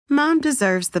Mom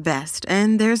deserves the best,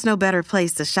 and there's no better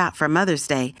place to shop for Mother's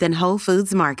Day than Whole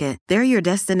Foods Market. They're your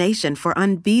destination for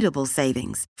unbeatable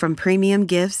savings, from premium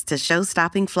gifts to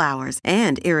show-stopping flowers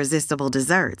and irresistible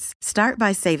desserts. Start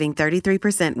by saving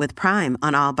 33% with Prime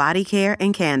on all body care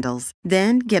and candles.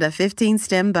 Then get a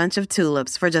 15-stem bunch of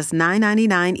tulips for just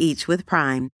 $9.99 each with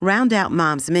Prime. Round out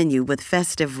Mom's menu with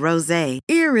festive rosé,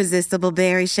 irresistible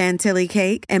berry chantilly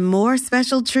cake, and more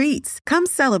special treats. Come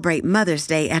celebrate Mother's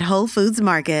Day at Whole Foods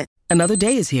Market. Another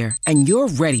day is here, and you're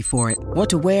ready for it. What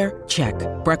to wear? Check.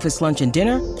 Breakfast, lunch, and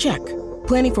dinner? Check.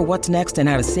 Planning for what's next and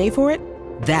how to save for it?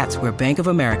 That's where Bank of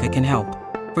America can help.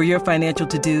 For your financial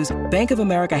to-dos, Bank of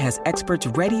America has experts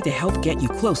ready to help get you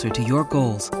closer to your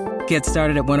goals. Get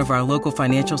started at one of our local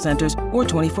financial centers or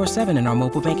 24/7 in our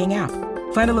mobile banking app.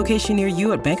 Find a location near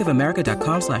you at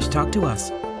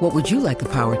bankofamerica.com/talktous. What would you like the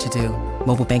power to do?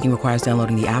 Mobile banking requires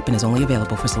downloading the app and is only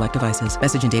available for select devices.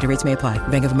 Message and data rates may apply.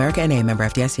 Bank of America N.A., member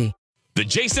FDIC. The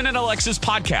Jason and Alexis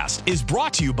podcast is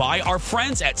brought to you by our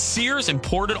friends at Sears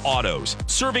Imported Autos,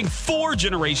 serving 4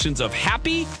 generations of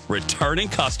happy, returning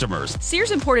customers.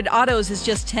 Sears Imported Autos is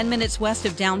just 10 minutes west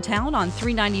of downtown on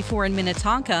 394 in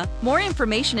Minnetonka. More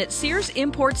information at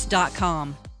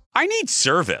SearsImports.com. I need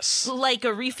service. Like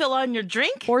a refill on your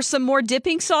drink? Or some more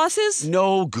dipping sauces?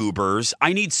 No, goobers.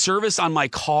 I need service on my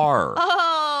car.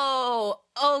 Oh,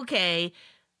 okay.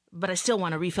 But I still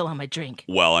want a refill on my drink.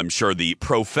 Well, I'm sure the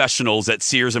professionals at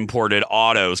Sears Imported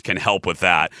Autos can help with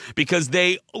that because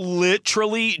they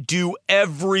literally do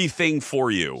everything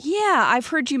for you. Yeah, I've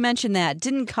heard you mention that.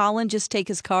 Didn't Colin just take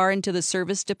his car into the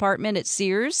service department at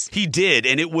Sears? He did,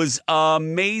 and it was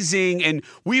amazing. And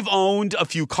we've owned a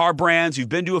few car brands. We've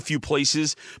been to a few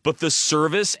places, but the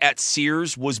service at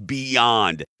Sears was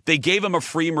beyond. They gave him a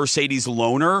free Mercedes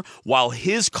loaner while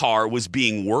his car was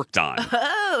being worked on.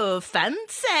 Oh, fancy.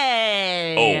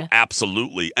 Oh,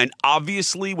 absolutely. And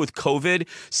obviously with COVID,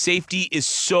 safety is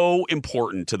so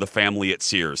important to the family at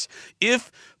Sears.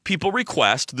 If people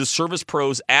request, the service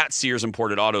pros at Sears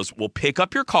Imported Autos will pick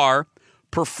up your car,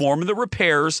 perform the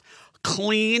repairs,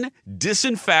 clean,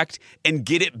 disinfect, and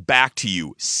get it back to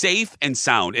you safe and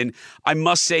sound. And I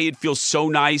must say, it feels so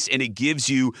nice, and it gives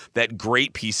you that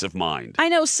great peace of mind. I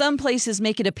know some places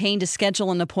make it a pain to schedule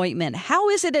an appointment. How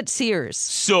is it at Sears?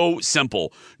 So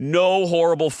simple. No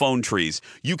horrible phone trees.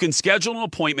 You can schedule an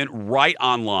appointment right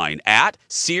online at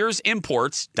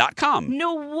SearsImports.com.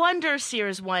 No wonder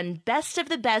Sears won Best of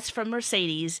the Best from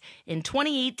Mercedes in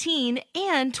 2018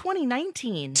 and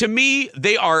 2019. To me,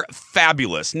 they are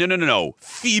fabulous. No.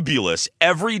 Fabulous.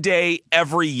 Every day,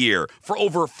 every year. For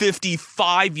over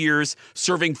 55 years,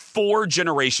 serving 4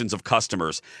 generations of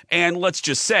customers. And let's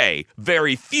just say,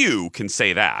 very few can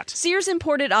say that. Sears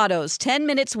Imported Autos, 10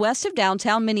 minutes west of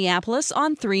downtown Minneapolis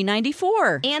on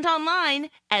 394. And online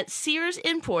at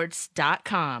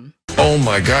SearsImports.com. Oh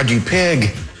my God, you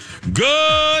pig.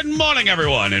 Good morning,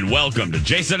 everyone, and welcome to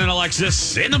Jason and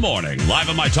Alexis in the Morning, live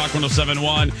on My Talk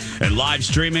 1071 and live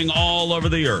streaming all over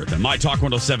the earth at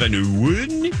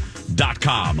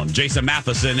MyTalk1071.com. I'm Jason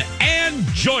Matheson, and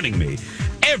joining me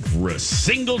every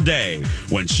single day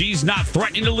when she's not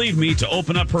threatening to leave me to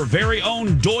open up her very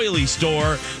own doily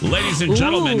store, ladies and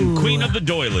gentlemen, Queen of the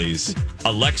Doilies,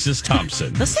 Alexis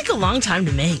Thompson. Those take a long time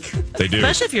to make. They do.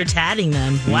 Especially if you're tatting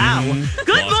them. Wow. Good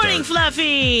Lost morning, art.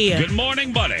 Good Good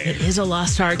morning, buddy. It is a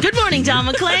lost art. Good morning, Don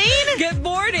McClain. Good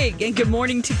morning. And good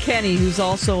morning to Kenny, who's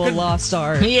also a lost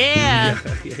art. Yeah.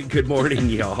 Good morning,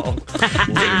 y'all.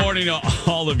 Good morning to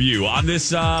all of you on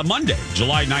this Monday,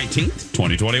 July 19th,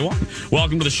 2021.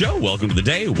 Welcome to the show. Welcome to the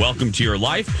day. Welcome to your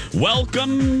life.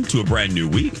 Welcome to a brand new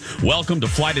week. Welcome to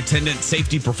Flight Attendant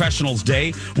Safety Professionals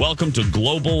Day. Welcome to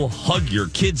Global Hug Your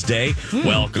Kids Day.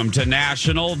 Welcome to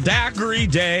National Daiquiri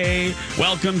Day.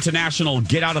 Welcome to National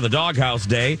Get Out of the Doghouse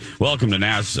Day. Welcome to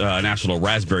National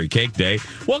Raspberry Cake Day.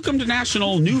 Welcome to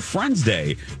National New Friends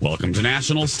Day. Welcome to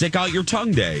National Stick Out Your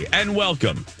Tongue Day. And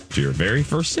welcome to your very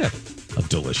first sip of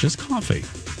delicious coffee.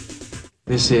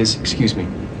 This is, excuse me,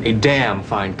 a damn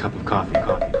fine cup of coffee.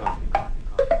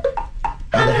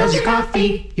 How the hell's your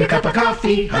coffee? Your cup of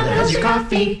coffee? How the hell's your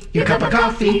coffee? Your cup of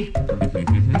coffee?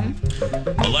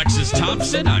 Alexis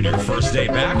Thompson on your first day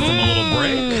back from a little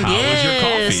break. How was your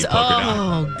coffee, Polka Dot?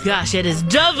 Oh, gosh, it is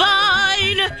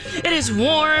divine. It is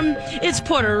warm. It's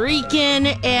Puerto Rican,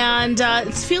 and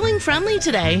it's feeling friendly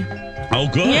today. Oh,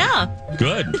 good. Yeah.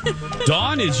 Good.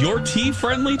 Dawn, is your tea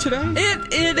friendly today?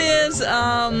 It is.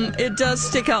 It does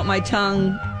stick out my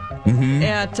tongue.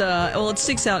 It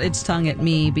sticks out its tongue at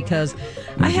me because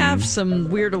I have some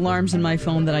weird alarms in my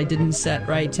phone that I didn't set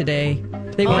right today.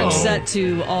 They weren't set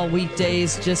to all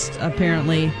weekdays, just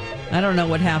apparently. I don't know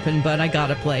what happened, but I got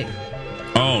a plate.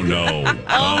 Oh, no.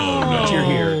 Oh, no. You're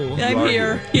here. I'm are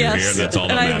here. You're Yes. here, that's all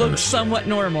that and I look matters. somewhat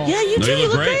normal. Yeah, you No, do. You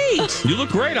look great. You look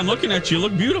great. I'm looking at you. You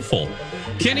look beautiful.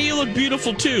 Kenny, you look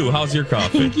beautiful too. How's your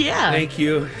coffee? Yeah. Thank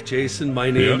you, Jason.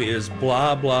 My name Yeah. is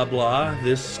blah, blah, blah.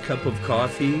 This cup of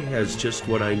coffee has just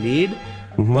what I need,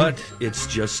 but it's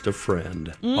just a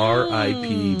friend.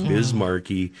 R.I.P. Biz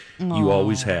Markie. You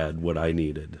always had what I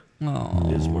needed.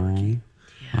 Biz Markie.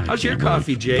 How's your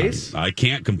coffee, Jace? I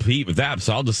can't compete with that,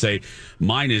 so I'll just say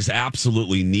mine is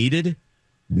absolutely needed,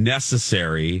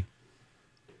 necessary.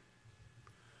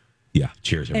 Yeah,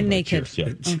 cheers. And everybody. naked.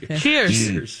 Cheers. Yeah. Okay. Cheers.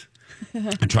 Cheers.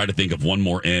 I try to think of one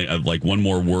more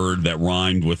word that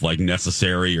rhymed with like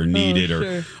necessary or needed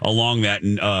or along that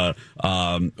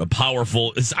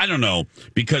powerful. I don't know,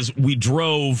 because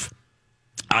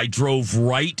I drove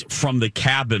right from the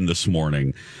cabin this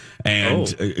morning.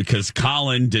 And because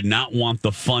Colin did not want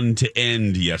the fun to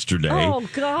end yesterday. Oh,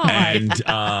 God. And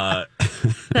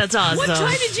That's awesome. What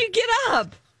time did you get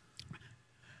up?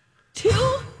 2?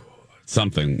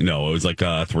 something. No, it was like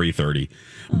 3:30.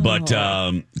 But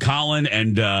Colin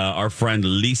and our friend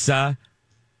Lisa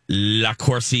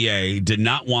Lacourcier did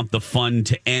not want the fun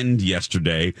to end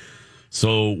yesterday.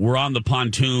 So we're on the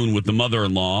pontoon with the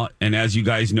mother-in-law. And as you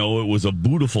guys know, it was a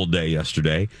beautiful day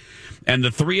yesterday. And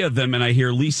the three of them, and I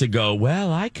hear Lisa go,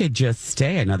 well, I could just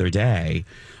stay another day.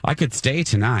 I could stay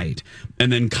tonight.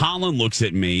 And then Colin looks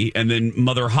at me, and then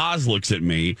Mother Haas looks at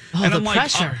me. And the I'm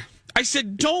pressure. like, I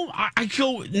said, don't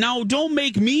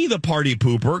make me the party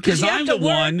pooper, because I'm the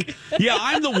one. Yeah,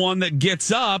 I'm the one that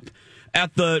gets up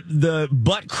at the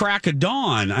butt crack of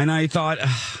dawn. And I thought,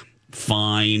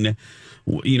 fine,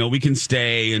 we can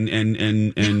stay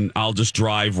and I'll just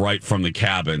drive right from the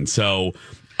cabin. So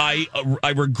I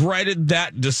regretted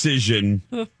that decision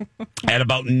at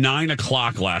about 9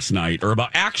 o'clock last night, or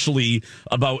about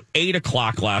 8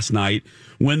 o'clock last night,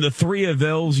 when the three of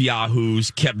those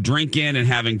yahoos kept drinking and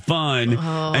having fun.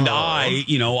 And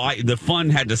the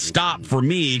fun had to stop for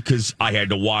me because I had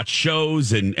to watch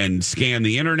shows and scan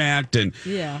the internet. And,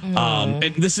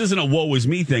 and this isn't a woe is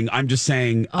me thing. I'm just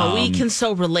saying. We can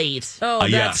so relate. Oh,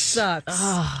 that yes. sucks.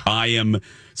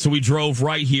 So we drove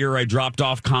right here. I dropped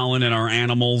off Colin and our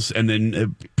animals, and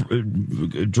then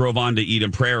drove on to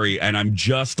Eden Prairie. And I'm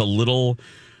just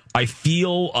I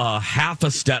feel half a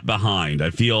step behind. I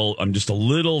feel I'm just a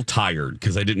little tired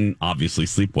because I didn't obviously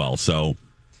sleep well. So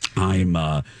I'm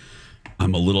a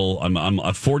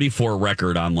 44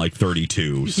 record on like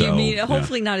 32. So you mean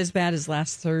hopefully not as bad as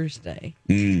last Thursday?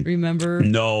 Remember?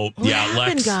 No, What happened,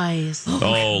 Lex, guys?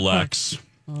 Lex.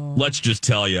 Let's just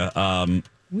tell you.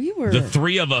 We were The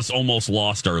three of us almost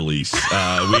lost our lease.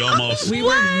 we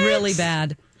were really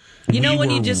bad. You know when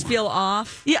you just feel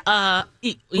off? Yeah. Like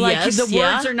Yes, the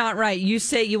words are not right. You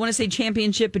want to say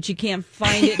championship, but you can't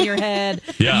find it in your head.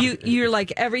 Yeah. You're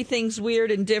like, everything's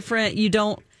weird and different. You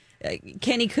don't.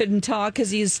 Kenny couldn't talk because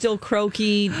he's still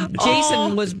croaky.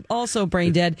 Jason was also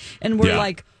brain dead, and we're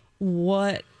like,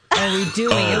 what are we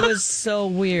doing? It was so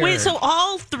weird. Wait, so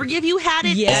all three of you had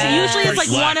it? Yes. So usually it's like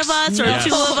Lex. one of us or Yes.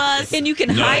 two of us. and you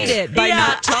can No. hide it by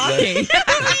not talking.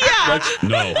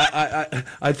 No.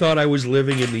 I thought I was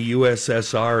living in the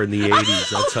USSR in the 80s.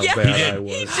 That's how bad I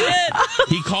was.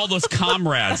 He called us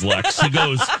comrades, Lex. He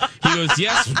goes,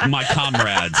 yes, my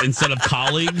comrades, instead of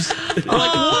colleagues. I'm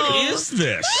like, what is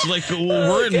this? Like,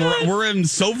 we're in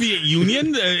Soviet Union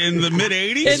in the mid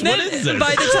 80s. And then What is this?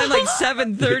 by the time like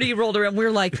 7:30 rolled around, we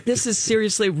were like, this is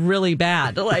seriously really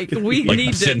bad. Like, we like,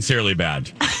 need to. sincerely bad.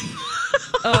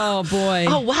 Oh, boy.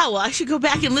 Oh, wow. Well, I should go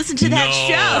back and listen to that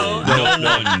show.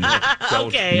 No one.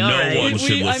 Okay, all right. No one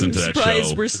should listen I'm to that surprised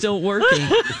show. we're still working.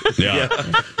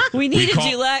 Yeah. We needed call-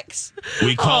 you, Lex.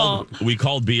 We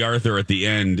called B. Arthur at the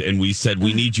end, and we said,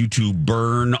 we need you to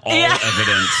burn all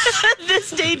evidence.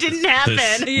 This day didn't happen.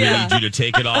 We need you to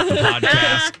take it off the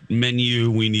podcast menu.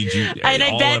 We need you And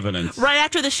I all bet evidence. right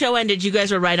after the show ended, you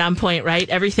guys were right on point, right?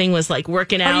 Everything was like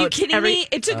working out. Are you kidding me?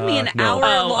 It took me an hour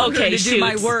longer okay, to do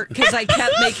my shoot. work because I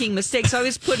kept making mistakes. I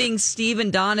was putting Steve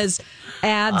and Donna's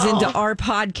ads into our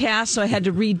podcast, so I had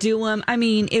to redo them. I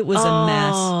mean, it was a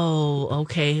mess. Oh,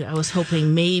 okay. I was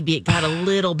hoping maybe it got a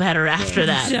little better after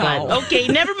that. No. But okay,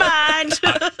 never mind.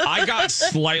 I got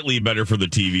slightly better for the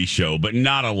TV show, but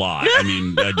not a lot. I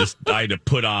mean, I had to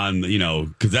put on,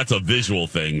 because that's a visual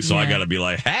thing. So I got to be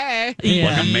like, hey,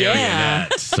 like a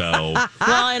marionette. So,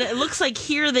 Well, and it looks like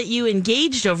here that you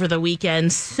engaged over the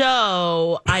weekend.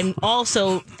 So I'm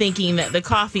also thinking that the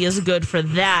coffee is good for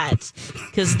that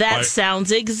because that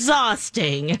sounds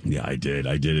exhausting. yeah, I did.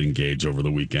 I did engage over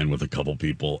the weekend with a couple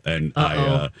people, and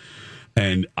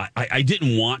And I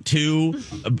didn't want to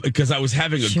because I was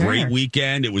having a great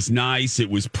weekend. It was nice. It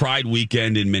was Pride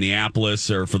weekend in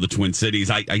Minneapolis or for the Twin Cities.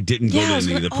 I didn't go to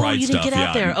any of the Pride you stuff. Didn't get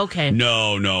out there. Okay.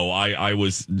 No. I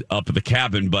was up at the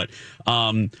cabin. But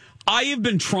I have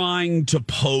been trying to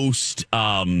post...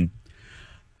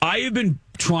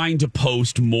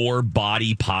 more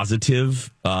body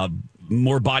positive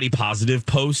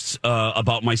posts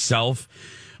about myself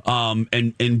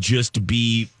and just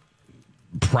be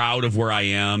proud of where I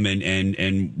am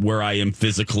and where I am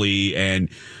physically and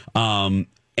I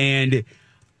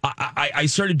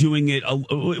started doing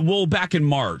it back in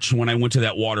March when I went to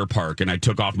that water park and I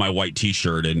took off my white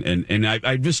t-shirt and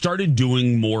I just started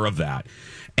doing more of that.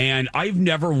 And I've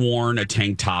never worn a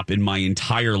tank top in my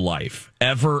entire life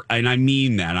ever. And I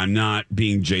mean that. I'm not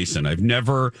being Jason. I've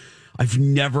never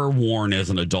worn as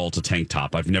an adult a tank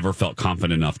top. I've never felt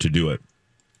confident enough to do it.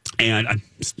 And I'm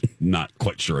not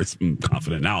quite sure I'm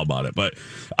confident now about it. But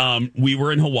we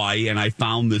were in Hawaii and I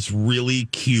found this really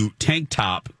cute tank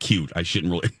top. Cute. I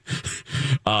shouldn't really.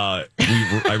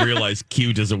 I realized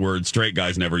cute is a word straight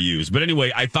guys never use. But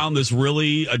anyway, I found this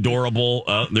really adorable.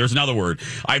 There's another word.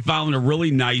 I found a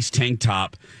really nice tank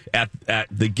top at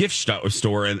the gift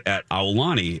store at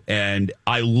Aulani. And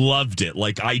I loved it.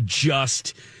 Like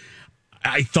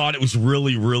I thought it was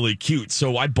really, really cute.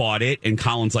 So I bought it, and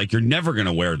Colin's like, "You're never going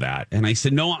to wear that." And I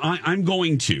said, "No, I'm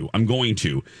going to. I'm going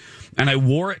to." And I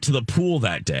wore it to the pool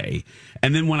that day.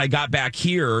 And then when I got back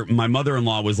here, my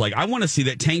mother-in-law was like, "I want to see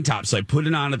that tank top." So I put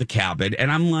it on at the cabin,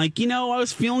 and I'm like, I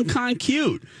was feeling kind of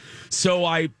cute. So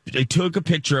I took a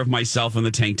picture of myself in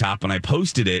the tank top and I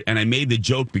posted it, and I made the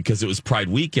joke because it was Pride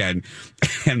weekend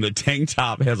and the tank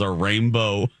top has a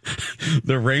rainbow.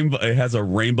 It has a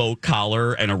rainbow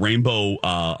collar and a rainbow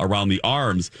around the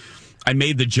arms. I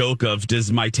made the joke of, does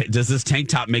this tank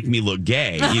top make me look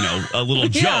gay? A little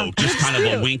joke, just kind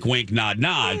of a wink, wink, nod,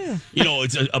 nod. Yeah.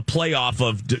 It's a play off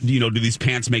of, do these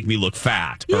pants make me look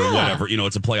fat or whatever?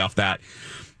 It's a play off that.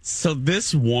 So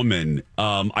this woman,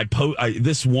 I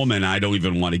don't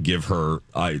even want to give her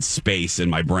space in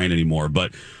my brain anymore,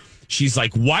 but she's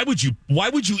like, why would you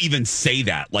even say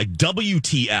that? Like,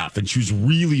 WTF? And she was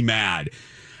really mad.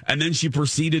 And then she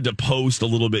proceeded to post a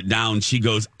little bit down. She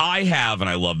goes, and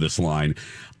I love this line,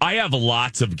 I have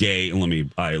lots of gay, let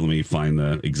me find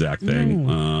the exact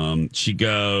thing. She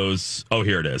goes,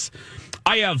 here it is.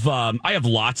 I have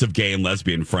lots of gay and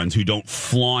lesbian friends who don't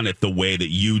flaunt it the way that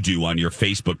you do on your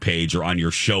Facebook page or on your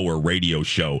show or radio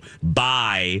show.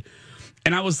 Bye.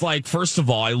 And I was like, first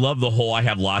of all, I love the whole I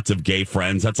have lots of gay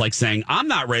friends. That's like saying, I'm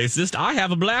not racist. I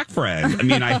have a black friend. I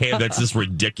mean, that's just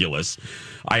ridiculous.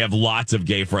 I have lots of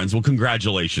gay friends. Well,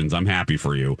 congratulations. I'm happy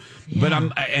for you. Yeah. But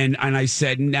I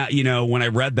said, now, when I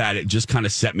read that, it just kind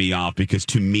of set me off because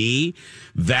to me,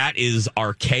 that is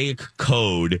archaic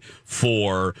code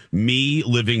for me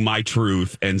living my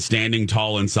truth and standing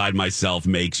tall inside myself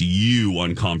makes you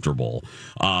uncomfortable.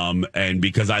 And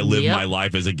because I live my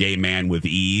life as a gay man with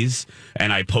ease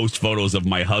and I post photos of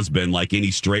my husband like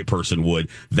any straight person would,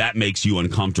 that makes you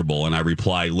uncomfortable. And I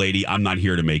reply, lady, I'm not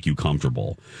here to make you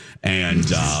comfortable. And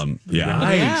Nice.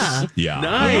 Yeah.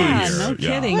 Yeah, no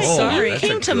kidding. Oh, sorry. You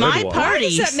came to my Why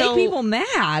party. does that make people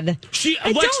mad?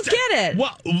 I don't get it.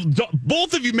 Well,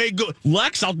 both of you may go.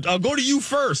 Lex, I'll go to you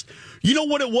first. You know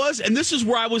what it was? And this is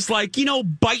where I was like,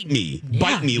 bite me,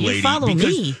 lady. You follow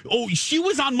me. Oh, she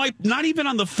was on not even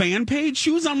on the fan page.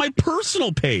 She was on my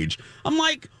personal page. I'm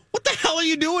like, what the hell are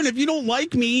you doing? If you don't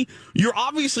like me, you're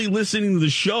obviously listening to the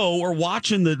show or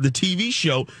watching the TV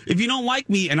show. If you don't like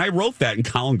me, and I wrote that, and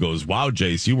Colin goes, wow,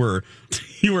 Jace, you were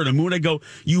in a mood. I go,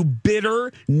 you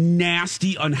bitter,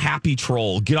 nasty, unhappy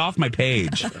troll. Get off my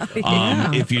page.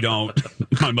 If you don't.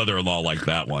 My mother-in-law liked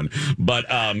that one. But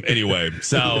anyway,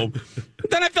 so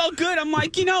then I felt good. I'm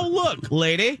like, look,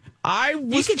 lady,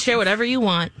 you can share whatever you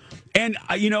want. And,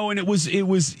 and it was,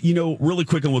 really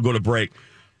quick, and we'll go to break.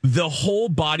 The whole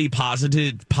body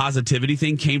positivity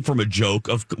thing came from a joke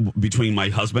between my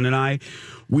husband and I.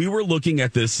 We were looking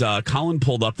at this. Colin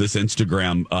pulled up this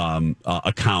Instagram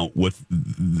account with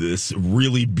this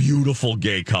really beautiful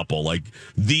gay couple. Like,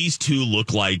 these two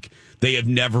look like they have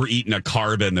never eaten a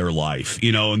carb in their life,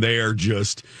 and they are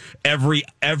just every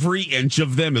inch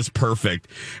of them is perfect.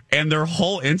 And their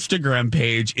whole Instagram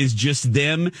page is just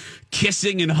them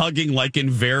kissing and hugging like in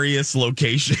various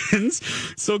locations.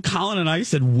 So Colin and I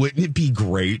said, wouldn't it be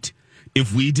great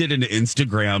if we did an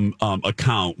Instagram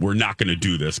account, we're not going to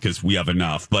do this because we have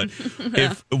enough. But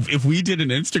if we did an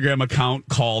Instagram account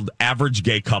called Average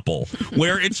Gay Couple,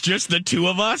 where it's just the two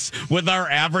of us with our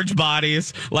average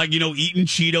bodies, like, eating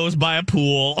Cheetos by a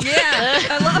pool. Yeah,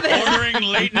 I love it. Ordering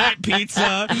late night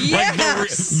pizza.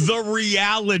 Yes. Like the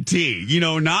reality,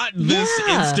 not this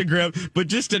Instagram, but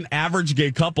just an average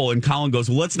gay couple. And Colin goes,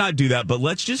 well, let's not do that, but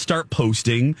let's just start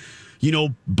posting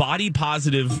body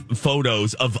positive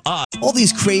photos of us. All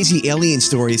these crazy alien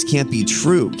stories can't be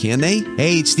true, can they?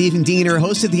 Hey, it's Stephen Diener,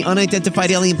 host of the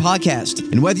Unidentified Alien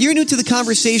Podcast. And whether you're new to the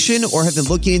conversation or have been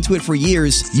looking into it for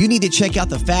years, you need to check out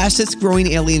the fastest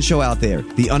growing alien show out there,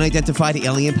 the Unidentified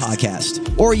Alien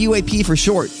Podcast, or UAP for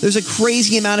short. There's a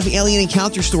crazy amount of alien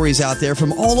encounter stories out there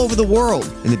from all over the world.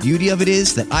 And the beauty of it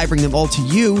is that I bring them all to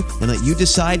you and let you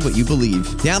decide what you believe.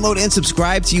 Download and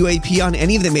subscribe to UAP on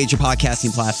any of the major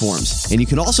podcasting platforms. And you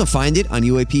can also find it on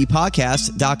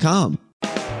UAPpodcast.com.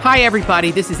 Hi,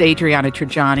 everybody. This is Adriana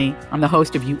Trajani. I'm the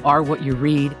host of You Are What You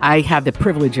Read. I have the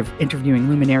privilege of interviewing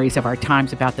luminaries of our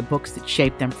times about the books that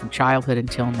shaped them from childhood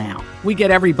until now. We get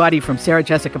everybody from Sarah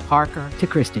Jessica Parker to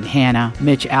Kristen Hanna,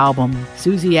 Mitch Albom,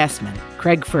 Susie Essman,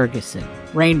 Craig Ferguson,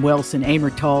 Rainn Wilson,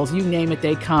 Amor Tolls, you name it,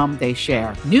 they come, they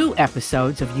share. New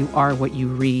episodes of You Are What You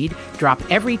Read drop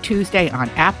every Tuesday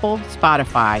on Apple,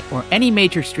 Spotify, or any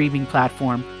major streaming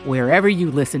platform wherever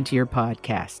you listen to your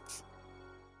podcasts.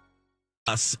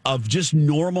 Us of just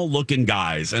normal looking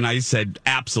guys, and I said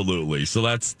absolutely. So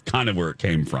that's kind of where it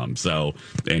came from. So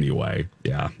anyway,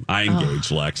 yeah, I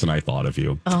engaged Lex, and I thought of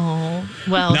you. Oh,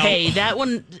 well, hey, that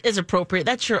one is appropriate.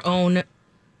 That's your own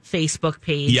Facebook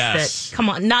page. Yes. Come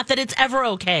on, not that it's ever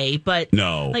okay, but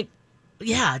no,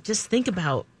 just think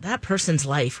about that person's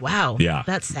life. Wow, yeah,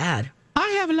 that's sad. I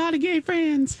have a lot of gay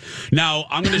friends. Now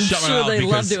I'm going to shut my mouth. They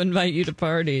love to invite you to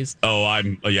parties. Oh,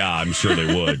 I'm sure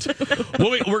they would.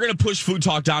 Well, we're going to push food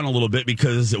talk down a little bit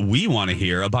because we want to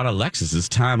hear about Alexis's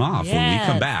time off when we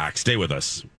come back. Stay with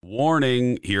us.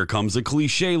 Warning, here comes a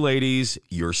cliche, ladies.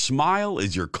 Your smile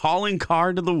is your calling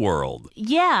card to the world.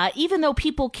 Yeah, even though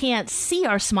people can't see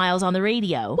our smiles on the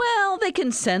radio. Well, they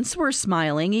can sense we're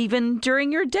smiling even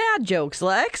during your dad jokes,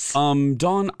 Lex.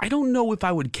 Dawn, I don't know if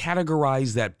I would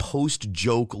categorize that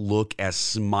post-joke look as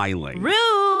smiling.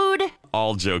 Rude!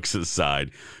 All jokes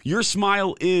aside, your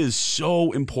smile is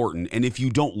so important, and if you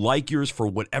don't like yours for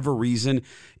whatever reason,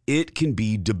 it can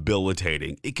be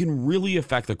debilitating. It can really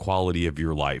affect the quality of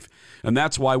your life. And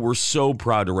that's why we're so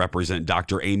proud to represent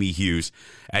Dr. Amy Hughes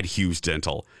at Hughes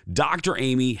Dental. Dr.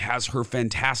 Amy has her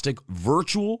fantastic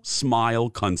virtual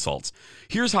smile consults.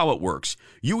 Here's how it works.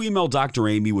 You email Dr.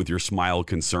 Amy with your smile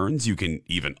concerns. You can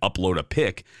even upload a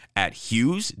pic at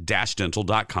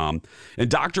hughes-dental.com, and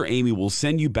Dr. Amy will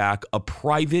send you back a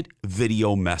private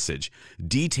video message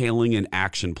detailing an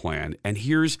action plan. And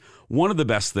here's one of the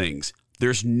best things.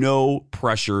 There's no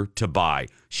pressure to buy.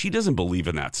 She doesn't believe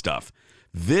in that stuff.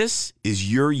 This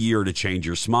is your year to change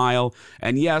your smile.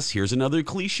 And yes, here's another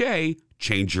cliche,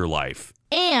 change your life.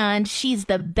 And she's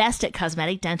the best at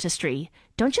cosmetic dentistry.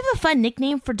 Don't you have a fun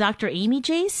nickname for Dr. Amy,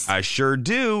 Jace? I sure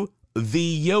do.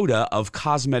 The Yoda of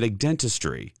cosmetic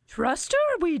dentistry. Trust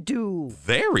her, we do.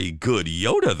 Very good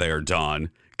Yoda there,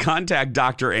 Dawn. Contact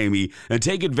Dr. Amy and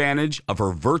take advantage of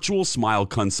her virtual smile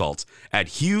consults at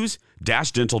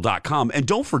hughes-dental.com. And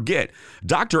don't forget,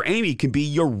 Dr. Amy can be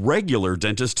your regular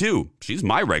dentist too. She's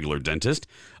my regular dentist.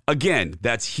 Again,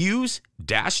 that's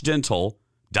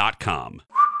hughes-dental.com.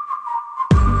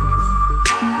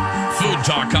 Food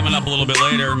talk coming up a little bit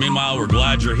later. Meanwhile, we're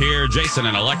glad you're here. Jason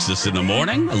and Alexis in the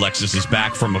morning. Alexis is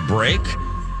back from a break.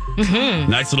 Mm-hmm.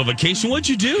 Nice little vacation. What'd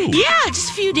you do? Yeah,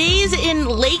 just a few days in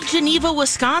Lake Geneva,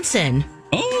 Wisconsin.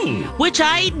 Oh. Which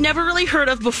I'd never really heard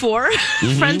of before.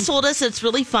 Mm-hmm. Friends told us it's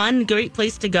really fun, great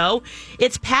place to go.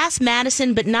 It's past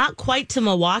Madison, but not quite to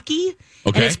Milwaukee.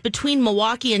 Okay. And it's between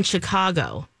Milwaukee and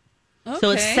Chicago. Okay. So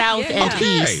it's south and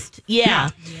east. Yeah.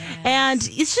 Yes. And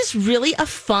it's just really a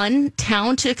fun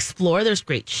town to explore. There's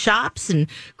great shops and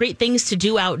great things to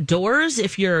do outdoors.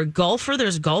 If you're a golfer,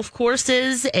 there's golf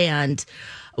courses and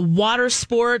water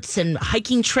sports and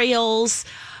hiking trails.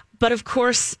 But of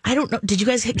course, I don't know. Did you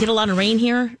guys get a lot of rain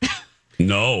here?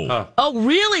 No. Oh,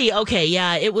 really? Okay.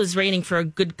 Yeah. It was raining for a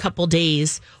good couple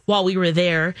days while we were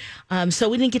there. So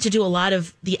we didn't get to do a lot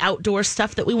of the outdoor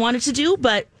stuff that we wanted to do,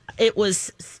 but it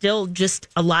was still just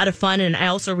a lot of fun. And I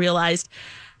also realized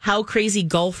how crazy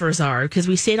golfers are because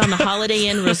we stayed on the Holiday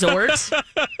Inn Resort.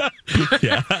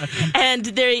 Yeah. And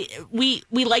we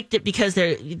liked it because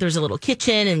there's a little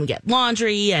kitchen and we get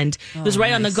laundry and it was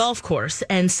right on the golf course.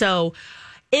 And so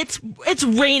it's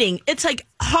raining. It's like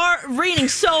raining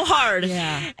so hard.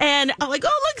 Yeah. And I'm like,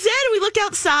 oh, look, Zed. And we look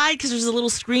outside because there's a little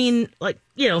screen, like,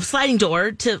 sliding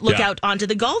door to look out onto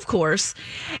the golf course.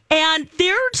 And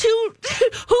there are two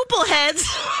hoople heads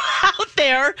out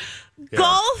there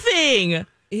golfing.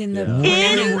 In the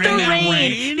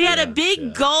rain. He had a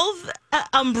big golf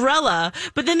umbrella,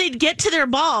 but then they'd get to their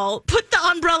ball, put the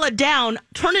umbrella down,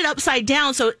 turn it upside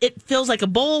down so it feels like a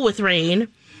bowl with rain, and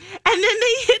then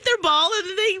they hit their ball and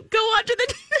then they go on to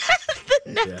the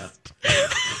next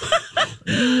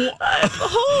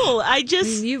hole.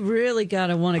 You really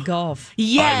gotta want to golf.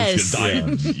 Yes,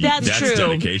 that's true. That's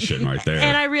dedication right there.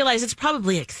 And I realize it's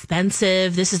probably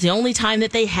expensive. This is the only time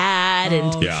that they had,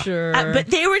 Sure. But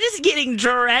they were just getting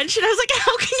drenched, and I was like,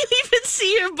 "How can you even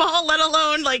see your ball, let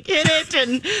alone like hit it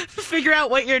and figure out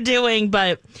what you're doing?"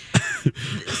 But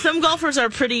some golfers are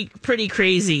pretty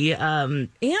crazy, and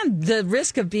the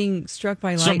risk of being struck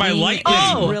by lightning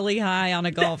is really high on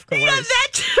a golf course. Yeah, that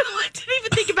too. I didn't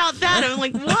even think about that. I'm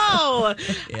like, whoa.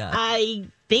 Yeah. I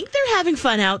think they're having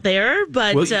fun out there,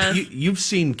 but you've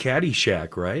seen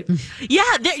Caddyshack, right? Yeah,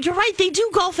 you're right. They do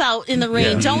golf out in the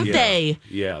rain, don't they?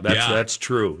 Yeah, that's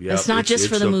true. Yeah, it's not just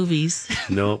for the movies.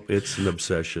 No, it's an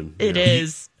obsession. It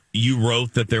is. You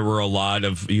wrote that there were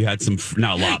you had some,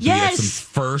 not a lot, but you had some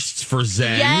firsts for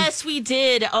Zen. Yes, we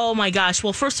did. Oh my gosh.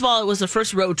 Well, first of all, it was the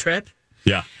first road trip.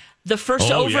 Yeah. The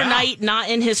first overnight not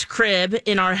in his crib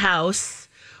in our house.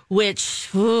 Which,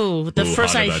 the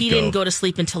first night he didn't go to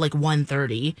sleep until like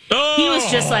 1:30. Oh! He was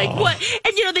just like, what?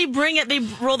 And they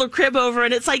roll the crib over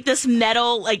and it's like this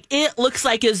metal, like it looks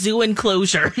like a zoo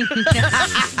enclosure.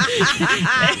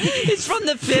 It's from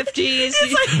the 50s.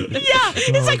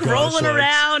 It's like rolling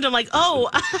around. I'm like, oh,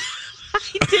 I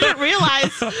didn't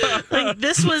realize like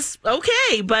this was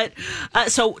okay. But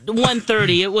so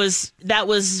 1:30, that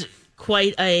was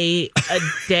quite a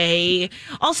day.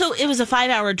 Also, it was a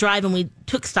 5-hour drive and we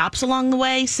took stops along the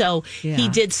way, so he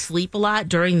did sleep a lot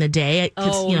during the day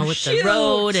with the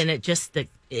road and it just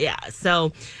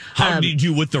so how did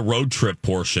you with the road trip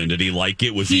portion? Did he like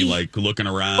it? Was he like looking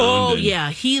around? Oh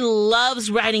yeah, he loves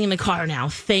riding in the car now,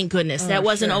 thank goodness. That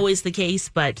wasn't always the case,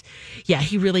 but yeah,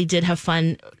 he really did have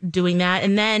fun doing that.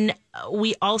 And then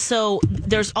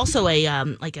there's also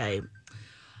a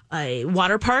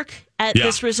water park at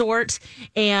this resort,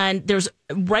 and there's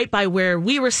right by where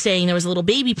we were staying, there was a little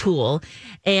baby pool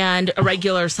and a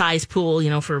regular size pool,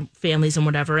 for families and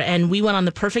whatever. And we went on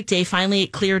the perfect day. Finally,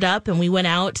 it cleared up and we went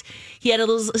out. He had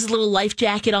his little life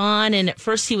jacket on, and at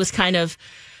first he was kind of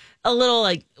a little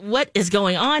like, what is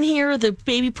going on here? The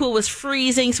baby pool was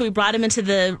freezing, so we brought him into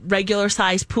the regular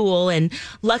size pool, and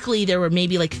luckily there were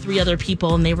maybe like 3 other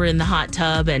people and they were in the hot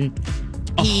tub, and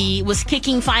he was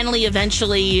kicking finally,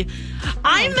 eventually.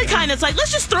 I'm the kind that's like,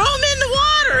 let's just throw him in the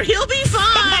water. He'll be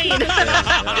fine.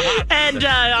 And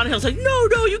Angel's like,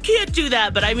 no, you can't do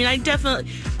that. But I mean, I definitely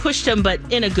pushed him, but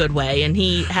in a good way. And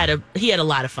he had a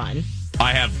lot of fun.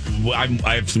 I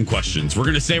have some questions. We're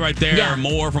going to stay right there. Yeah.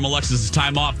 More from Alexis'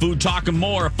 time off. Food talk and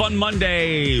more. A fun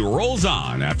Monday rolls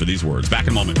on after these words. Back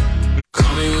in a moment.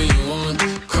 Call me when you want.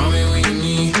 Call me when you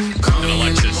need. Call me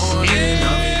Alexis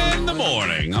in the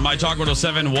morning on My Talk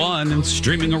 1071 and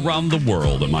streaming around the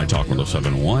world at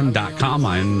MyTalk1071.com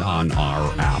and on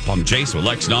our app. I'm Jason with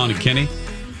Lex, Dawn, and Kenny.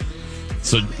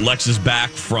 So Lex is back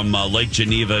from Lake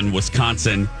Geneva in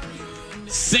Wisconsin.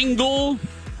 Single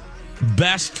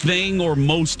best thing or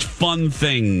most fun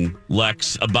thing,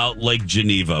 Lex, about Lake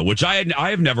Geneva, which I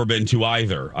have never been to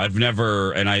either. I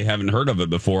haven't heard of it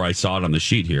before I saw it on the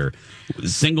sheet here.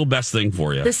 Single best thing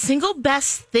for you. The single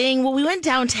best thing, well, we went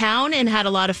downtown and had a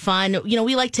lot of fun.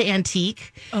 We like to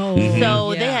antique.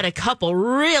 So they had a couple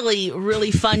really,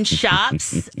 really fun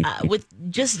shops with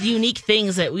just unique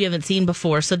things that we haven't seen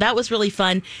before. So that was really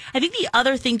fun. I think the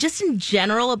other thing, just in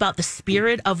general, about the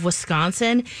spirit of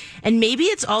Wisconsin, and maybe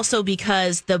it's also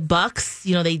because the Bucks,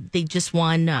 they just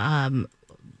won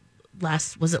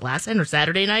last night or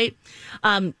Saturday night?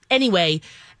 Anyway,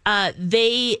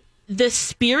 the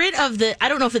spirit of I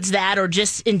don't know if it's that or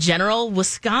just in general,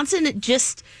 Wisconsin,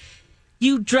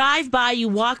 you drive by, you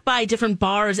walk by different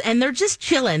bars and they're just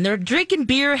chilling. They're drinking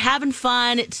beer, having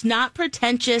fun. It's not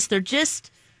pretentious. They're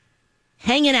just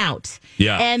hanging out.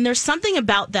 Yeah. And there's something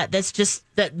about that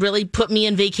that really put me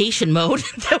in vacation mode.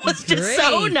 That was just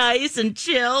so nice and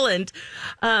chill. And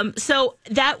so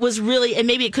that was really, and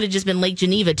maybe it could have just been Lake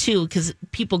Geneva too, because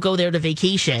people go there to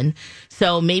vacation.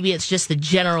 So maybe it's just the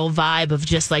general vibe of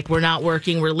just like, we're not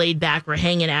working, we're laid back, we're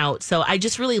hanging out. So I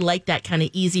just really like that kind of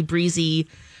easy breezy,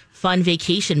 fun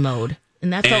vacation mode.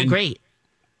 And that felt great.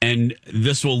 And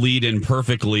this will lead in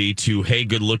perfectly to, hey,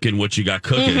 good looking, what you got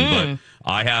cooking. But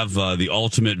I have the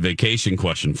ultimate vacation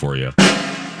question for you.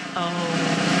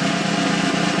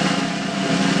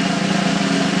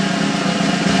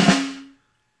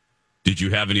 Did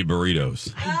you have any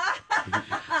burritos?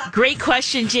 Great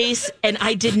question, Jace. And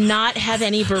I did not have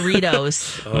any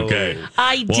burritos. Okay.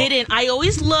 I didn't. I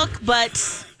always look,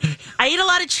 but I ate a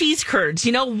lot of cheese curds,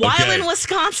 while in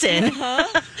Wisconsin.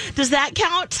 Does that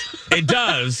count? It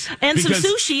does. And some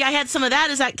sushi. I had some of that.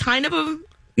 Is that kind of a...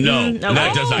 No,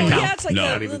 that does not count. Yeah, it's like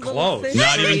not even close.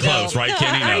 Not even close, right,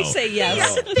 Kenny? No. I say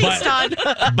yes. Thanks, Don.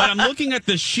 But I'm looking at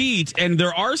the sheet, and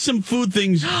there are some food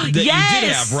things that you did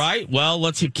have, right? Well,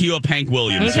 let's cue up Hank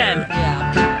Williams here.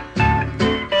 Yeah.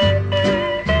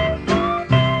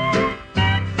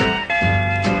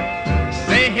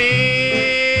 Say,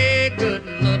 hey, good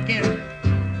looking,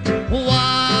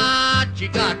 what you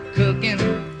got cooking?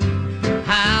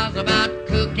 How's about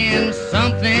cooking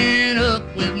something up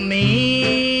with me?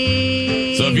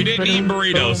 So if you didn't eat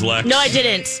burritos, Lex. No, I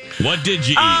didn't. What did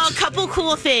you eat? A couple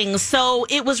cool things. So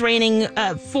it was raining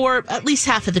for at least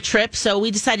half of the trip. So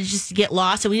we decided just to get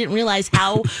lost. And we didn't realize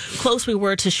how close we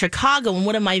were to Chicago. And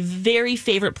one of my very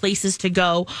favorite places to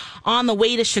go on the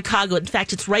way to Chicago. In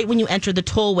fact, it's right when you enter the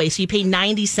tollway. So you pay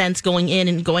 90 cents going in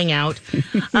and going out.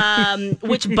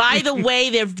 Which, by the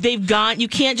way, they've gone. You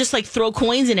can't just throw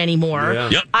coins in anymore. Yeah.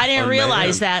 Yep. I didn't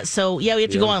realize that. So, yeah, we have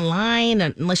to go online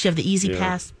unless you have the Easy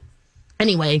Pass.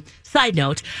 Anyway, side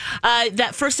note,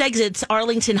 that first exit's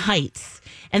Arlington Heights.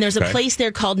 And there's a place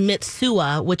there called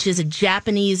Mitsuwa, which is a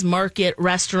Japanese market,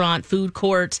 restaurant, food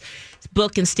court,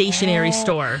 book and stationery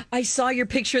store. I saw your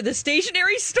picture of the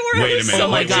stationery store. Wait a minute. Oh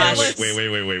my gosh. Wait.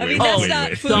 I mean, that's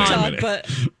not food talk, but...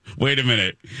 Wait a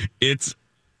minute.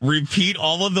 Repeat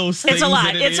all of those things. It's a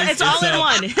lot. It's all in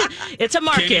one. It's a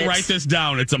market. Can you write this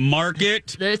down? It's a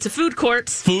market. It's a food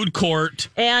court.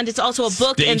 And it's also a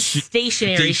book and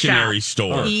stationery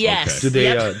store. Yes.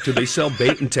 Okay. Do they sell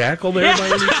bait and tackle there by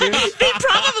any chance? They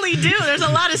probably do. There's a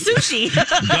lot of sushi.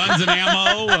 Guns and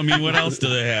ammo. I mean, what else do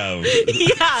they have?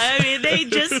 Yeah, I mean,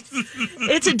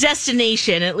 it's a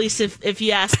destination, at least if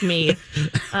you ask me.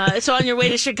 So on your way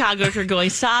to Chicago, if you're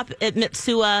going, stop at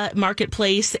Mitsuwa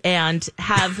Marketplace and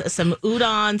have some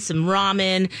udon, some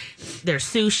ramen. There's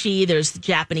sushi. There's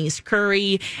Japanese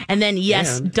curry. And then,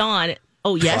 Dawn.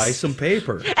 Oh, yes. Buy some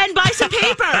paper. And buy some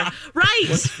paper.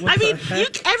 Right. What I mean,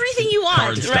 everything you want,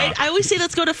 Hard right? stop. I always say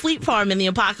let's go to Fleet Farm in the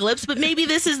apocalypse, but maybe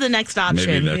this is the next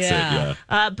option. Maybe that's it,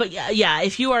 yeah. But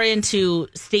if you are into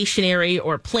stationery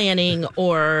or planning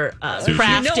or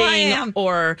crafting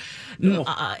or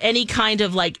any kind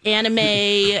of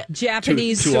anime,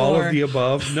 Japanese to store. all of the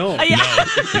above, no. No,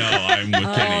 I'm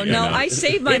with Kenny. No, I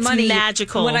save my money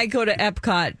magical. when I go to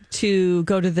Epcot to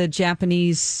go to the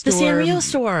Japanese store. The Sanrio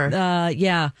store.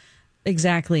 Yeah,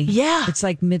 exactly. Yeah. It's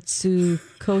like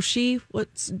Mitsukoshi.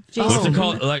 What's What's it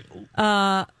called?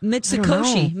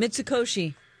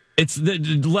 Mitsukoshi. It's the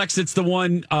Lex. It's the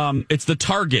one. It's the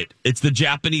Target. It's the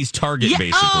Japanese Target,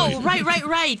 basically. Oh,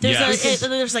 right.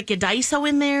 There's like a daiso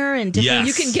in there and different.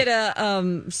 Yes. You can get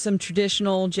some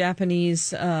traditional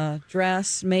Japanese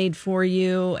dress made for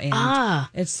you, and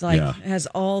it's has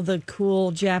all the cool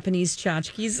Japanese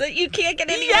tchotchkes that you can't get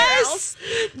anywhere else.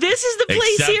 This is the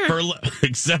place here.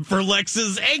 Except for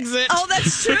Lex's exit. Oh,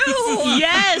 that's true.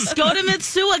 Yes, go to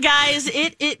Mitsuwa, guys.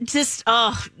 It just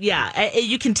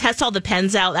you can test all the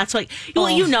pens out. That's like,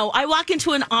 I walk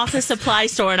into an office supply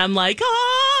store and I'm like,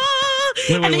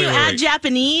 and then you add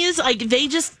Japanese,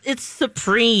 it's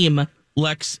supreme.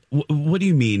 Lex, what do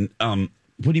you mean? What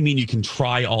do you mean you can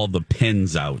try all the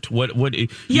pens out?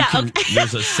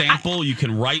 There's a sample you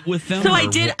can write with them? So I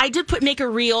did make a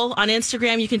reel on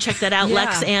Instagram. You can check that out,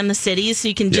 Lex and the Cities, so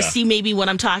you can just see maybe what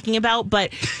I'm talking about.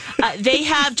 But they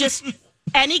have just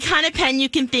any kind of pen you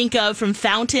can think of, from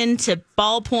fountain to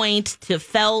ballpoint to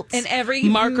felt, and every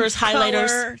markers, color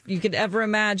highlighters you could ever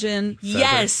imagine.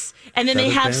 Yes, and then they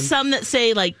have some that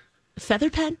say feather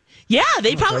pen. Yeah,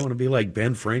 they probably want to be like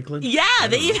Ben Franklin. Yeah,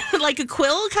 they even like a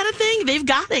quill kind of thing. They've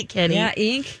got it, Kenny. Yeah,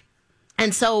 ink.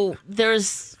 And so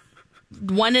there's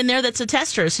one in there that's a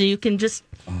tester, so you can just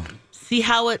see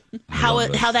how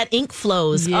that ink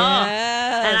flows. Yes.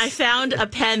 And I found a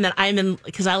pen that I'm in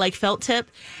because I like felt tip,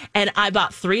 and I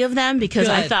bought 3 of them because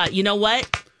I thought, you know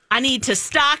what, I need to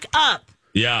stock up.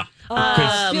 Yeah.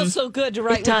 It feels so good to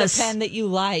write with a pen that you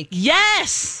like.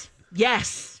 Yes.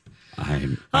 Because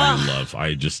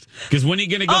when are you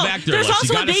going to go back there? There's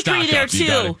also a bakery there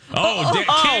too.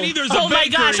 Kenny, there's a bakery. Oh my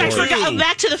gosh, I forgot.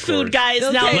 Back to the food, guys.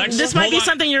 Okay. Now, this might be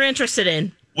something you're interested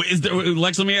in. Is there,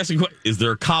 Lex, let me ask you a question. Is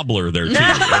there a cobbler there, too?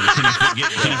 Can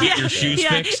you get your shoes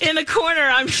fixed? In the corner,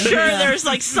 I'm sure there's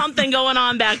like something going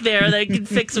on back there that can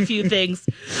fix a few things.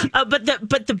 But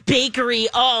the bakery,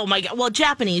 oh my God. Well,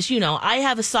 Japanese, I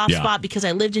have a soft spot because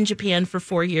I lived in Japan for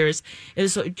 4 years. It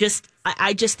was just,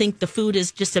 I just think the food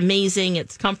is just amazing.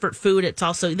 It's comfort food. It's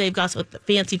also, they've got some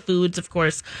fancy foods, of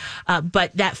course.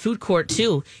 But that food court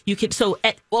too, so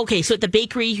at the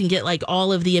bakery, you can get like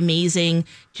all of the amazing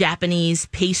Japanese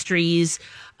pastries.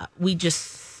 We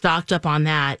just stocked up on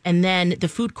that. And then the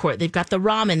food court, they've got the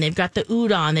ramen, they've got the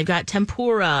udon, they've got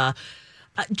tempura,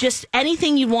 just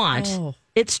anything you want. Oh.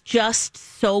 It's just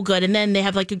so good. And then they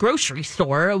have like a grocery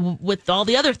store with all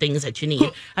the other things that you need.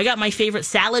 I got my favorite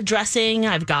salad dressing.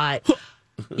 I've got,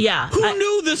 Who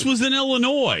knew this was in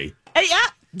Illinois? Yeah.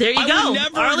 There you go.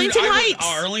 Arlington Heights.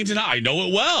 Arlington, I know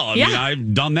it well. I mean,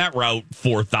 I've done that route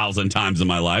 4,000 times in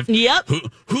my life. Yep.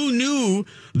 Who knew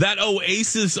that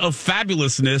oasis of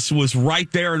fabulousness was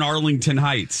right there in Arlington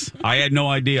Heights? I had no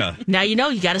idea. Now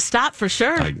you got to stop for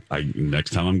sure.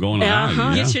 Next time I'm going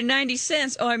around. Get your 90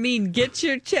 cents. Get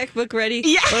your checkbook ready.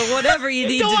 Yeah. Or whatever you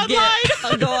need to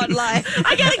get. Go online.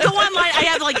 I got to go online. I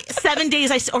have like 7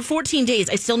 days or 14 days.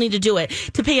 I still need to do it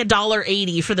to pay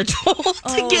 $1.80 for the toll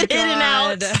to get in and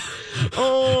out.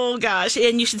 Oh gosh.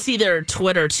 And you should see their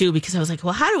Twitter too, because I was like,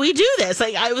 well, how do we do this?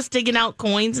 Like I was digging out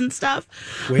coins and stuff.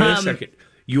 Wait a second.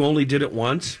 You only did it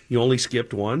once? You only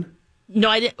skipped one? No,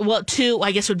 I didn't. Well, 2,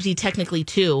 I guess would be technically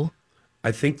 2.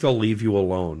 I think they'll leave you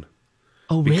alone.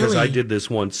 Oh, really? Because I did this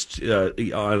once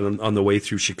on the way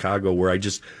through Chicago where I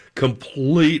just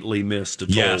completely missed a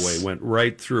tollway, went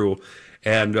right through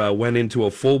and went into a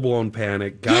full-blown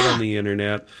panic, got on the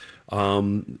internet.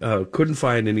 Couldn't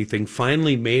find anything,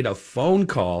 finally made a phone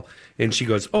call, and she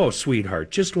goes, "Oh,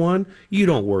 sweetheart, just one? You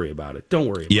don't worry about it. Don't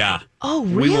worry about it. Oh,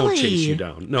 really? We won't chase you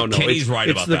down." No, Kenny's right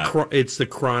about that. It's the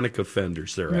chronic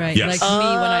offenders they're right. at. Yes. Like me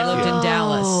when I lived in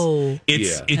Dallas.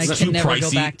 It's I too can never pricey.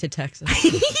 go back to Texas.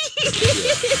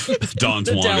 Dawn's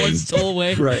the whining. Dallas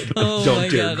tollway. Right. Oh Don't my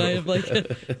dare God! go. I have like a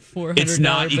 $400 It's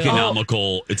not bill.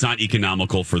 economical. It's not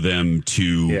economical for them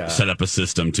to set up a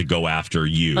system to go after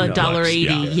you.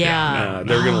 $1.80. Yeah.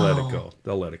 They're going to let it go.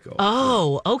 They'll let it go.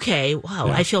 Oh, okay. Wow.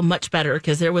 I feel much better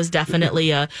because there was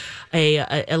definitely a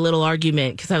little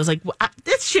argument because I was like, well,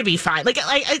 this should be fine. Like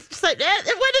I said, what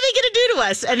are they going to do to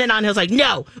us? And then Anhil's like,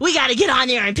 no, we got to get on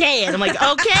there and pay it. I'm like,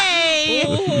 okay.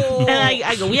 And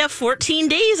I go, we have 14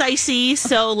 days, I see.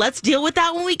 So let's deal with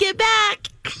that when we get back.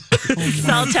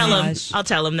 So I'll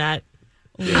tell him that.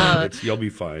 You'll be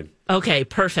fine. Okay,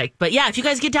 perfect. But yeah, if you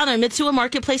guys get down there, Mitsuwa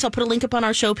Marketplace, I'll put a link up on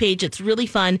our show page. It's really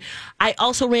fun. We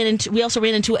also ran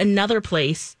into another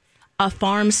place, a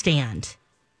farm stand.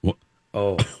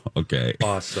 Oh, okay.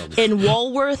 Awesome. In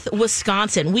Walworth,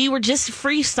 Wisconsin. We were just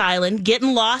freestyling,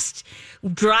 getting lost,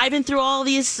 driving through all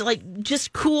these like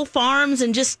just cool farms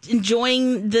and just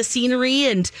enjoying the scenery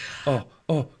and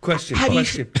question.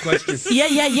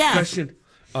 Yeah. Question.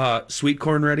 Sweet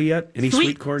corn ready yet? Any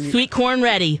sweet corn? Sweet corn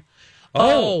ready.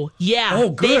 Oh, yeah. Oh,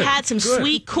 good. They had some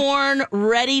sweet corn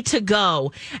ready to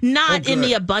go. Not in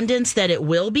the abundance that it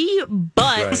will be,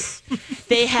 but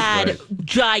they had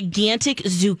gigantic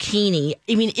zucchini.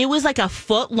 I mean, it was like a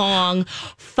foot long,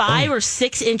 5 or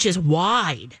 6 inches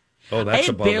wide. Oh, that's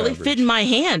it barely fit in my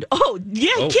hand. Oh,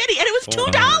 yeah, Kitty. And it was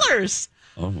 $2.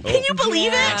 Can you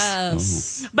believe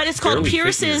it? But it's called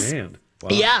Pierce's. Wow.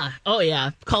 Yeah. Oh,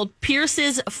 yeah. Called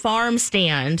Pierce's Farm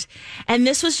Stand. And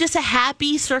this was just a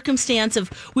happy circumstance of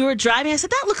we were driving. I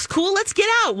said, that looks cool. Let's get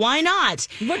out. Why not?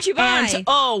 What'd you buy? And,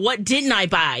 what didn't I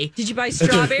buy? Did you buy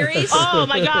strawberries? Oh,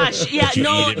 my gosh. Yeah, Did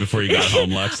you eat it before you got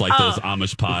home, Lex? Like those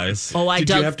Amish pies? Oh,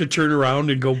 Did you have to turn around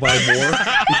and go buy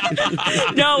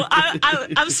more? No,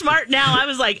 I'm smart now. I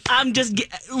was like, I'm just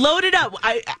loaded up.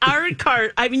 Our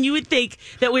cart, I mean, you would think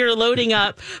that we were loading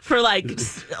up for like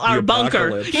our bunker.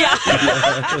 Apocalypse. Yeah.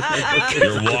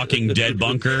 Your Walking Dead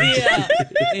bunker.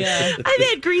 Yeah. And they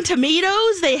had green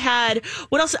tomatoes. They had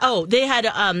what else? Oh, they had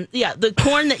the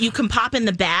corn that you can pop in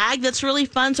the bag. That's really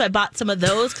fun. So I bought some of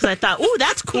those because I thought, oh,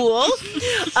 that's cool.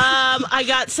 I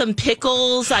got some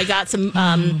pickles. I got some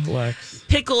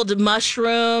pickled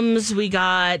mushrooms. We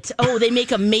got they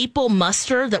make a maple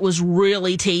mustard that was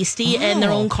really tasty and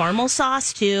their own caramel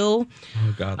sauce too.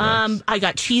 Oh God. I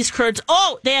got cheese curds.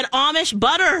 Oh, they had Amish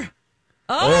butter.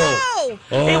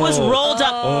 It was rolled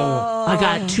up. I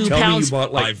got 2 pounds. Me you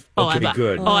bought I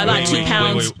bought 2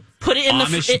 pounds. Wait. put it in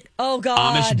Amish, oh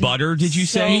God, Amish butter. Did you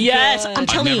say? Yes, I'm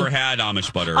telling you. I've never had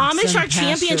Amish butter. Amish are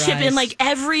championship in like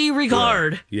every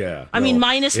regard. Yeah. I mean,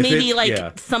 minus maybe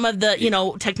some of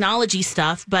the technology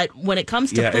stuff, but when it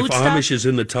comes to food if stuff, Amish is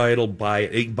in the title,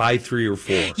 buy 3 or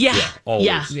 4.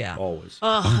 Always.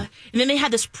 And then they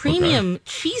had this premium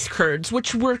cheese curds,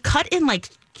 which were cut in like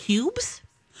cubes.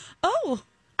 Oh,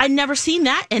 I'd never seen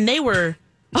that, and they were.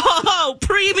 Oh,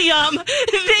 premium!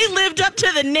 They lived up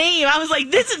to the name. I was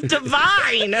like, "This is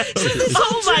divine!"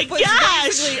 Oh my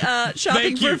gosh!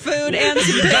 Shopping for food and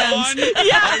some pens.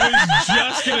 I was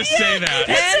just going to say that.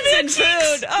 Pens and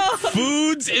food. Oh.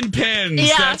 Foods and pens.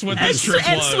 Yeah. That's what this trip was.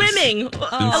 And swimming.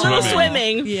 A little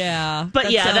swimming. Yeah.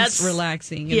 But that's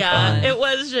relaxing. And fun. It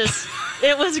was just.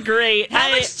 It was great.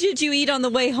 How much did you eat on the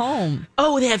way home?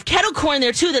 Oh, they have kettle corn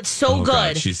there too. That's so good.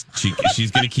 God. She's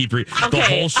going to keep the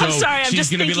whole show. I'm sorry. I'm just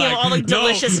thinking of all the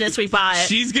deliciousness we bought.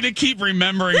 She's going to keep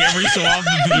remembering every so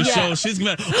often through the show. She's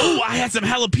going to be like, I had some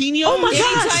jalapeno. Oh my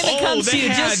gosh. Anytime it comes to you,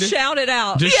 just shout it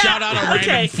out. Just shout out a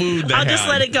random food I'll just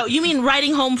let it go. You mean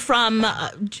riding home from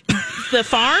the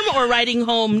farm or riding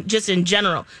home just in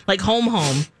general? Like home?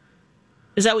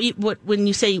 Is that when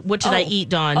you say what did I eat,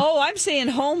 Dawn? Oh, I'm saying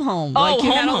home. Like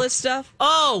you had all this stuff.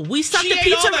 Oh, we stopped at ate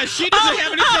pizza. All that. She doesn't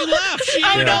have anything left. She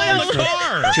ate it all in the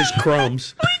car. Just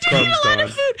crumbs. We did eat a lot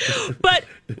of food, but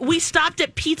we stopped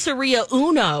at Pizzeria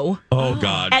Uno. Oh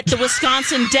God! At the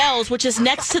Wisconsin Dells, which is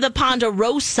next to the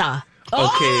Ponderosa.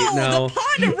 Okay, now the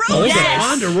Ponderosa. Oh,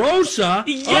 Yes. the Ponderosa.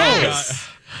 Yes.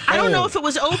 I don't know if it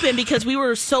was open because we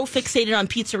were so fixated on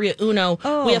Pizzeria Uno.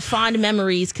 We have fond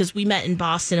memories because we met in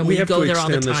Boston and we'd go there all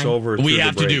the time. This over we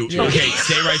have to do. Okay,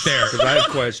 stay right there. Because I have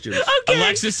questions. Okay.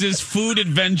 Alexis's food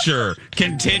adventure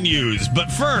continues.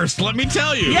 But first, let me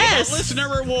tell you about listener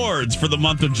rewards for the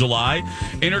month of July.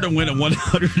 Enter to win a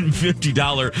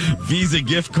 $150 Visa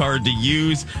gift card to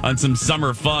use on some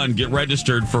summer fun. Get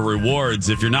registered for rewards.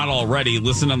 If you're not already,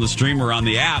 listen on the stream or on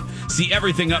the app. See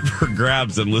everything up for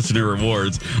grabs and listener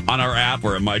rewards on our app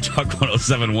or at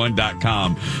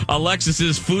mytalk1071.com.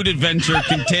 Alexis's food adventure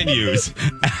continues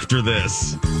after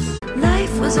this.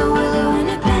 Life was a willow in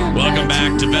a pen. Welcome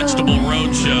back to Vegetable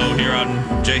Roadshow here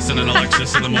on Jason and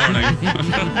Alexis in the morning.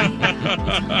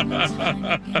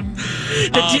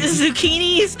 The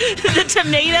zucchinis, the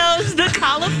tomatoes, the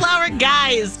cauliflower,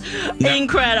 guys,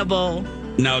 incredible.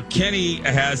 Now, Kenny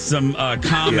has some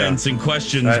comments and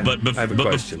questions, I have a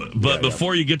question. But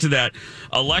before you get to that,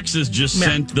 Alexis just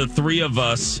sent the three of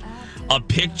us a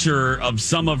picture of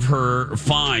some of her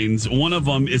finds. One of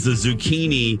them is a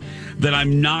zucchini that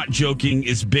I'm not joking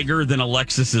is bigger than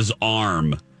Alexis's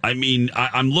arm. I mean,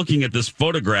 I'm looking at this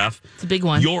photograph. It's a big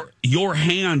one. Your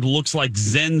hand looks like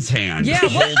Zen's hand. Yeah,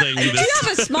 holding do you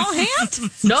have a small hand?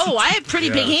 No, I have pretty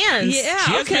big hands.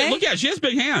 Yeah, She has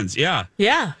big hands. Yeah.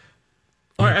 Yeah.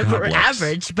 Or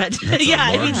average, but That's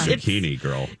yeah, a large I mean, zucchini,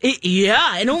 girl.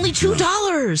 And only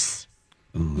 $2.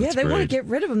 Yeah, they want to get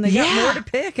rid of them. They got more to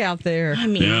pick out there. I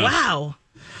mean, wow,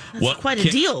 that's quite a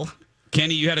deal.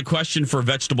 Kenny, you had a question for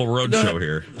Vegetable Roadshow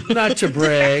here. Not to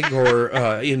brag or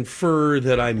infer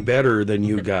that I'm better than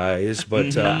you guys,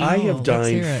 but I have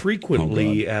dined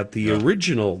frequently at the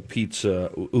original Pizza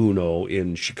Uno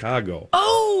in Chicago.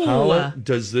 Oh! How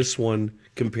does this one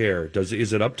compare?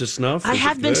 Is it up to snuff? I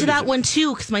have been to that one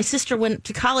too because my sister went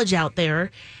to college out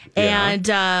there, and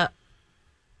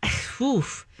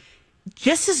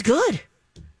just as good.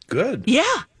 Good. Yeah,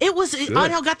 it was.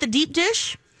 Arnold got the deep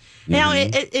dish. Now,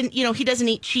 and he doesn't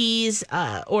eat cheese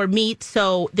or meat,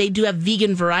 so they do have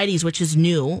vegan varieties, which is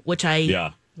new. Which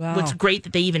What's great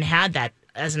that they even had that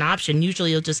as an option.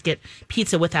 Usually, you'll just get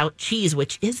pizza without cheese,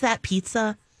 which is that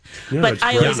pizza. Yeah, but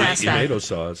I always ask that. Tomato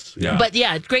sauce. Yeah. But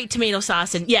great tomato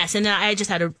sauce. And then I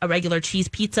just had a regular cheese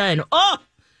pizza. And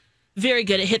very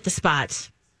good. It hit the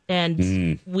spot.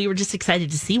 And we were just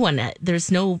excited to see one.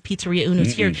 There's no Pizzeria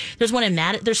Uno's here. There's one in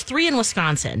There's 3 in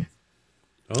Wisconsin.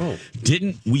 Oh.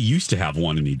 We used to have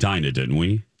one in Edina, didn't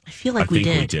we? I feel like we did.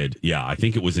 I think we did. Yeah, I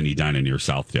think it was in Edina near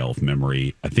Southdale, if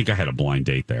memory. I think I had a blind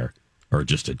date there. Or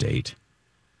just a date.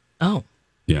 Oh.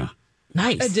 Yeah.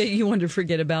 Nice. A date you wanted to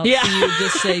forget about. Yeah. So you were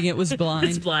just saying it was blind.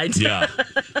 It's blind. Yeah.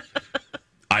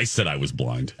 I said I was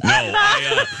blind. Yeah,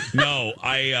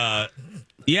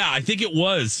 I think it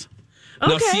was.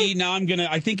 Okay. Now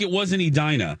I think it was in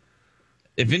Edina.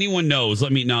 If anyone knows,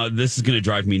 let me know. This is going to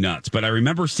drive me nuts. But I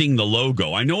remember seeing the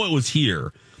logo. I know it was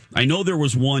here. I know there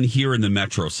was one here in the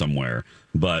metro somewhere.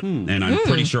 But and I'm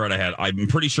pretty sure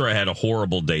I had a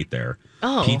horrible date there.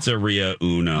 Oh. Pizzeria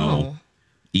Uno.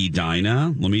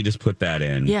 Edina. Let me just put that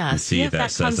in. Yeah. And see if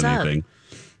that says anything.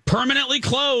 Permanently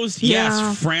closed. Yeah.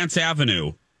 Yes, France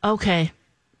Avenue. Okay.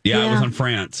 Yeah, it was on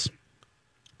France.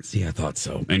 See, I thought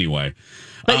so. Anyway.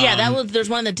 But there's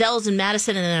one in the Dells in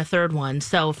Madison and then a third one.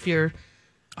 So if you're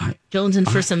jonesing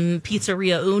for some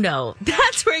Pizzeria Uno,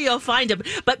 that's where you'll find it.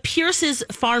 But Pierce's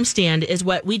Farm Stand is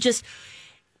what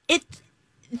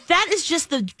that is just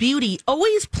the beauty.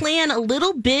 Always plan a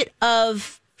little bit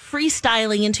of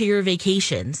freestyling into your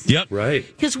vacations. Yep. Right.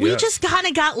 Because we just kind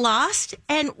of got lost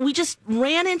and we just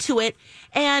ran into it.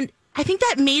 And I think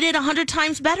that made it 100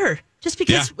 times better. Just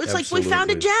because it's like we found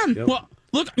a gem. Yep. Well,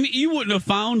 look, I mean, you wouldn't have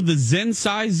found the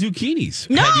Zen-sized zucchinis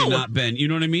had you not been. You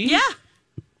know what I mean?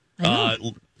 Yeah.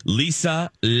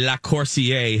 Lisa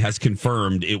Lacourcier has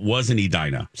confirmed it wasn't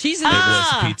Edina. It was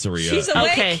Pizzeria. She's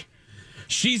awake. Okay.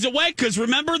 She's awake because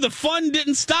remember the fun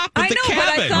didn't stop at the cabin. But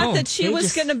I thought that she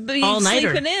was going to be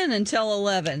sleeping in until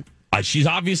 11. She's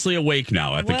obviously awake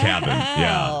now at the cabin.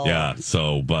 Yeah.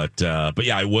 So, but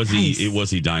yeah, it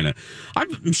was Edina.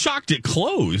 I'm shocked it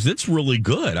closed. It's really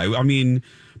good. I mean,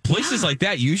 places like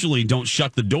that usually don't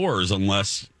shut the doors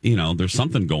unless there's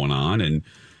something going on.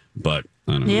 But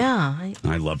I don't know. Yeah,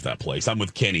 I love that place. I'm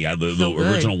with Kenny. The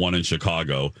original one in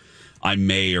Chicago. I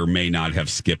may or may not have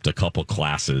skipped a couple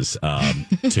classes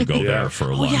to go there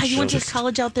for lunch. Oh, yeah, you went to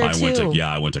college out there, too.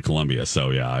 I went to Columbia, so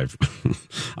yeah,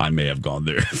 I may have gone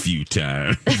there a few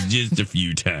times, just a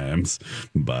few times.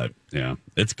 But yeah,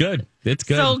 it's good. It's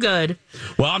good. So good.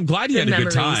 Well, I'm glad you had a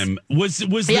good time. Was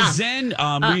the Zen?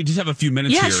 We just have a few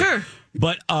minutes here. Yeah, sure.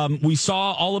 But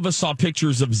all of us saw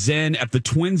pictures of Zen at the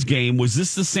Twins game. Was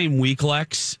this the same week,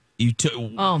 Lex?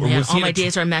 Oh man, all my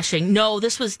days are meshing. No,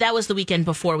 that was the weekend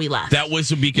before we left. That was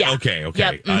the weekend. Yeah. Okay.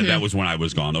 Yep. That was when I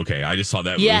was gone. Okay, I just saw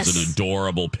that. It was an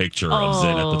adorable picture of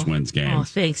Zen at the Twins game. Oh,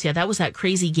 thanks. Yeah, that was that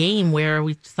crazy game where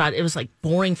we thought it was like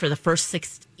boring for the first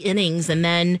 6 innings, and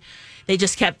then they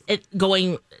just kept it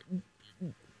going,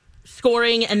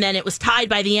 scoring, and then it was tied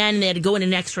by the end, and they had to go in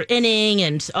an extra inning,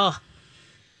 and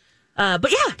but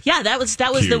that was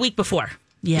Cute. the week before.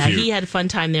 Yeah, Cute. he had a fun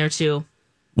time there too.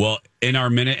 Well, in our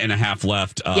minute and a half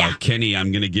left, Kenny,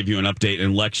 I'm going to give you an update.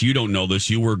 And Lex, you don't know this.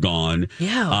 You were gone.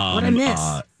 Yeah, what I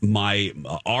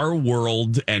miss? Our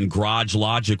world and Garage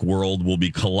Logic world will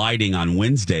be colliding on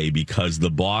Wednesday because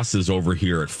the bosses over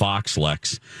here at Fox,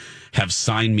 Lex, have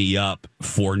signed me up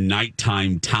for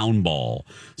nighttime town ball.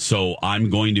 So I'm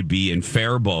going to be in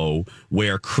Faribault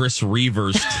where Chris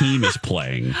Reaver's team is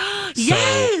playing.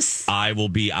 Yes! So I will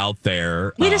be out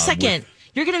there. Wait a second.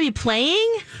 You're going to be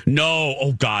playing? No.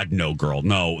 Oh, God, no, girl.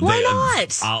 No. Why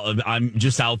not? I'm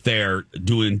just out there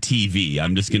doing TV.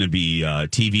 I'm just going to be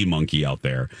TV monkey out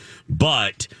there.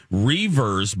 But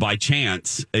Reavers, by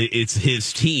chance, it's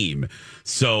his team.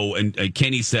 So, and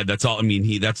Kenny said that's all. I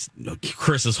mean, that's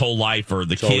Chris's whole life, or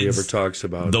the that's kids. all he ever talks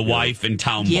about. The wife and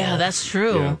town ball. Yeah, that's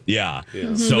true. Yeah.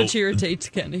 So, which irritates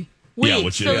Kenny.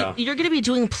 Wait, you're going to be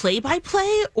doing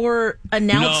play-by-play or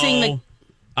announcing the...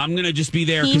 I'm going to just be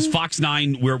there because Fox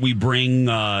 9, where we bring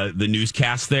the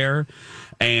newscast there.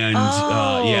 And,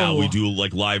 we do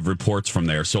like live reports from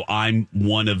there. So I'm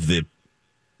one of the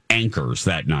anchors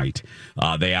that night.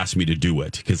 They asked me to do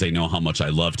it because they know how much I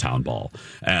love town ball.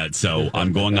 So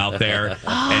I'm going out there.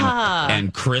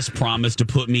 And Chris promised to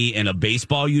put me in a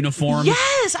baseball uniform.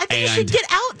 Yes, I think you should get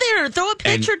out there. Throw a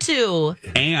pitch or two.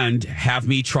 And have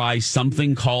me try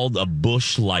something called a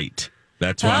Busch Light.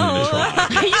 That's what I'm going to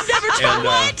try. You've never tried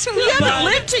what? You haven't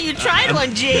lived till you tried one,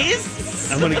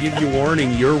 Jace. I'm going to give you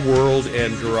warning. Your world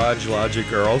and Garage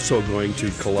Logic are also going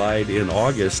to collide in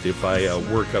August if I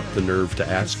work up the nerve to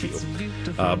ask you.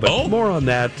 But more on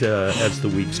that as the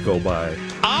weeks go by.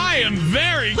 I am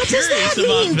very what curious does that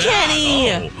mean, about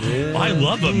that. Kenny? I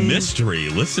love a mystery.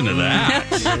 Listen to that.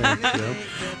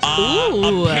 A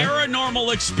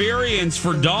paranormal experience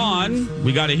for Dawn.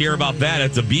 We got to hear about that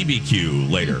at the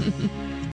BBQ later.